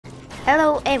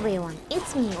Hello everyone,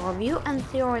 it's me, Review and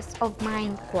Theorist of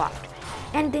Minecraft.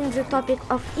 And in the topic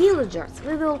of Illagers,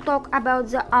 we will talk about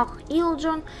the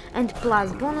Arch-Illager and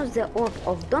plus bonus the Orb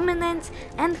of Dominance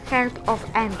and Heart of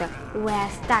Ender. We're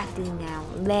starting now,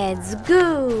 let's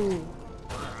go!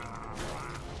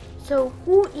 So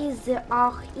who is the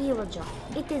Arch-Illager?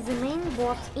 It is the main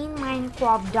boss in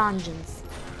Minecraft dungeons.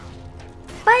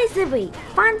 By the way,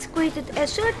 fans created a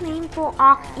short name for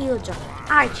Arch-Illager.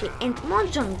 Archie and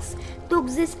Mojang's took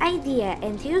this idea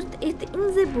and used it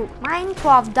in the book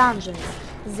Minecraft Dungeons,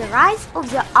 The Rise of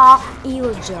the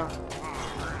Arch-Illager.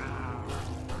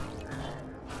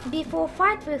 Before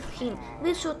fight with him,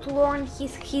 we should learn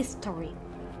his history.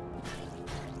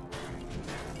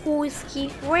 Who is he,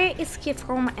 where is he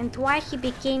from and why he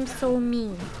became so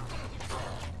mean?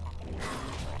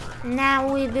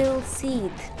 Now we will see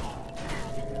it.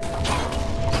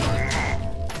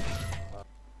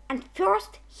 And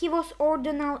first, he was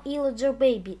ordinary Illager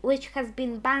baby, which has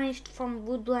been banished from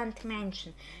Woodland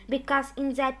Mansion, because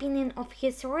in the opinion of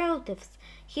his relatives,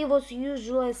 he was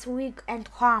useless, weak and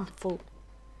harmful.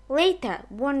 Later,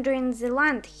 wandering the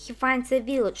land, he finds a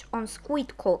village on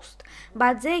Squid Coast,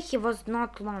 but there he was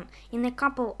not long. In a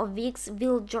couple of weeks,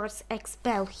 villagers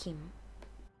expel him.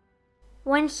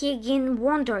 When he again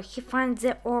wanders, he finds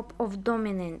the Orb of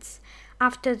Dominance.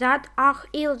 After that,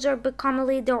 Arch-Illager become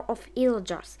leader of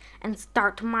Illagers and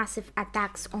start massive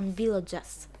attacks on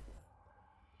villages.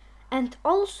 And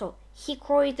also, he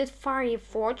created Fiery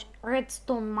Forge,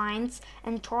 redstone mines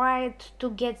and tried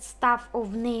to get stuff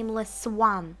of Nameless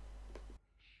Swan.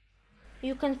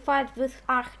 You can fight with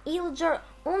Arch-Illager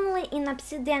only in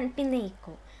Obsidian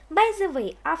Pinnacle. By the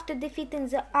way, after defeating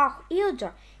the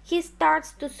Arch-Illager, he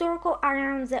starts to circle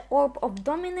around the Orb of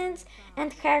Dominance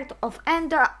and Heart of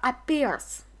Ender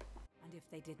appears. And if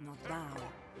they did not bow,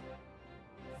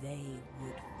 they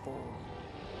would fall.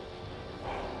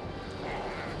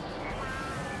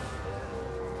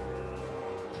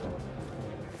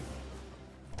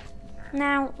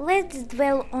 Now let's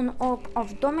dwell on Orb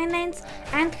of Dominance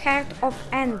and Heart of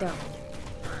Ender.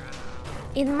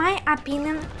 In my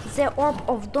opinion, the Orb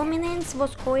of Dominance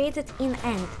was created in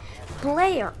End.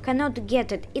 Player cannot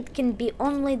get it, it can be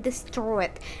only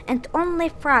destroyed, and only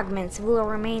fragments will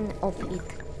remain of it.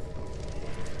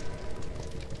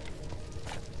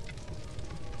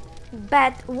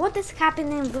 But what is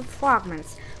happening with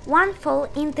fragments? One fall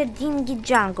into Dingy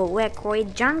Jungle, where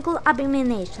create jungle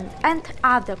abomination and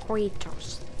other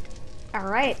creatures.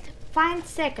 Alright. Find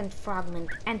second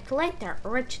fragment, and later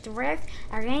Wretched Wrath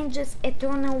arranges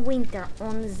eternal winter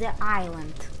on the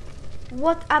island.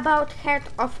 What about Heart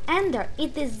of Ender?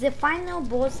 It is the final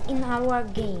boss in our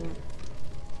game.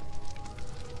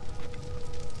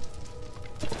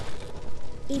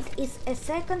 It is a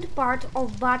second part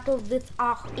of battle with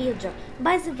Arch-Illager.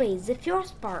 By the way, the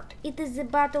first part, it is the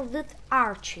battle with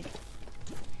Archie.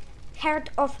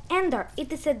 Heart of Ender,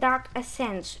 it is a dark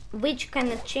essence, which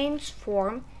can change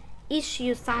form,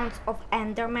 issue sounds of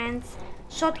Endermans,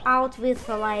 shot out with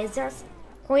lasers,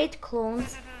 create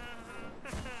clones.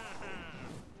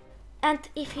 And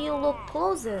if you look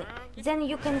closely, then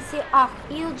you can see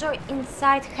Arch-Illager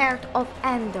inside Heart of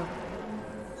Ender.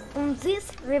 On this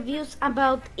reviews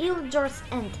about Illagers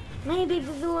end. Maybe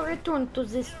we will return to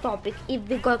this topic if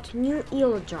we got new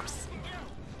Illagers.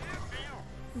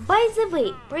 By the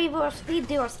way, previous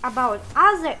videos about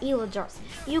other Illagers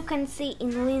you can see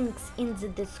in links in the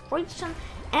description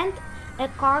and a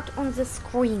card on the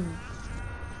screen.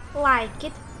 Like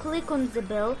it, click on the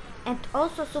bell and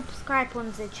also subscribe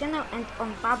on the channel and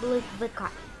on public VK.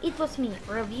 It was me,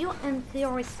 Review and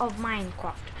Theorist of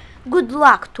Minecraft. Good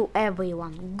luck to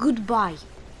everyone. Goodbye.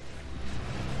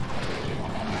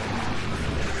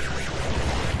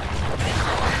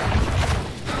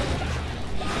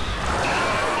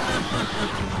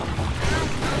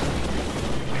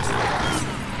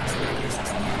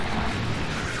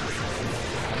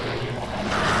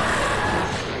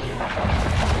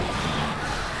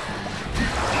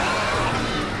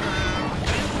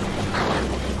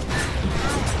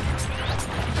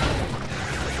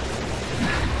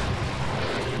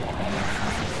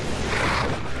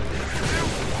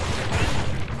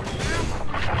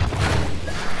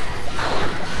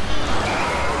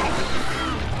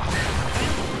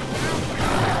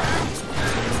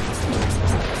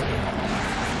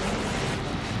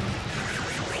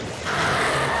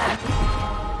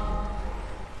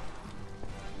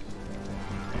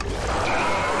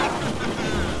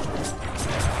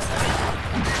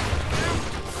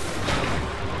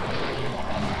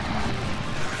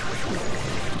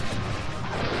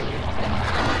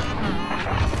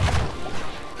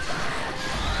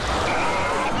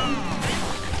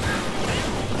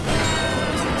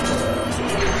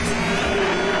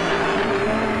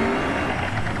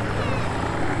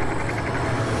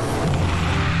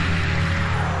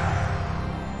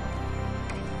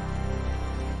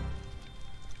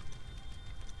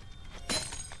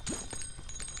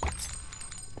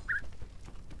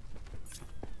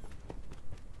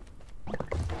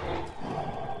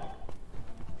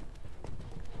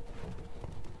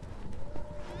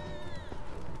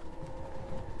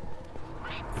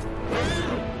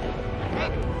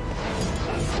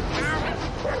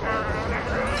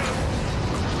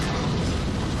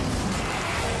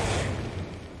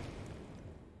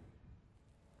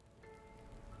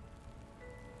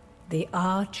 The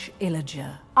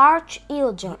Arch-Illager,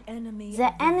 Arch-Illager, enemy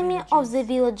the enemy of the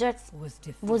villagers,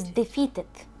 was defeated.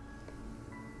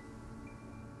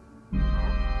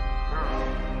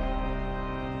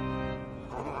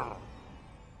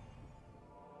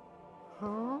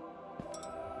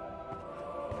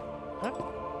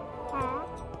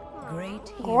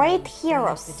 Great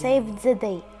heroes saved the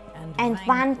day and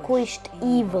vanquished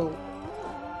evil.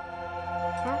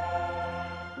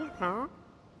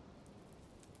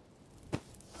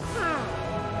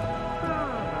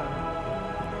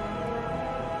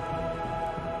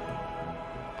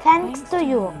 Thanks to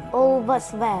you, all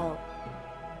was well.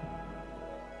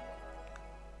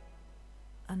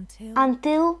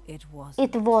 Until it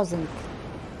it wasn't.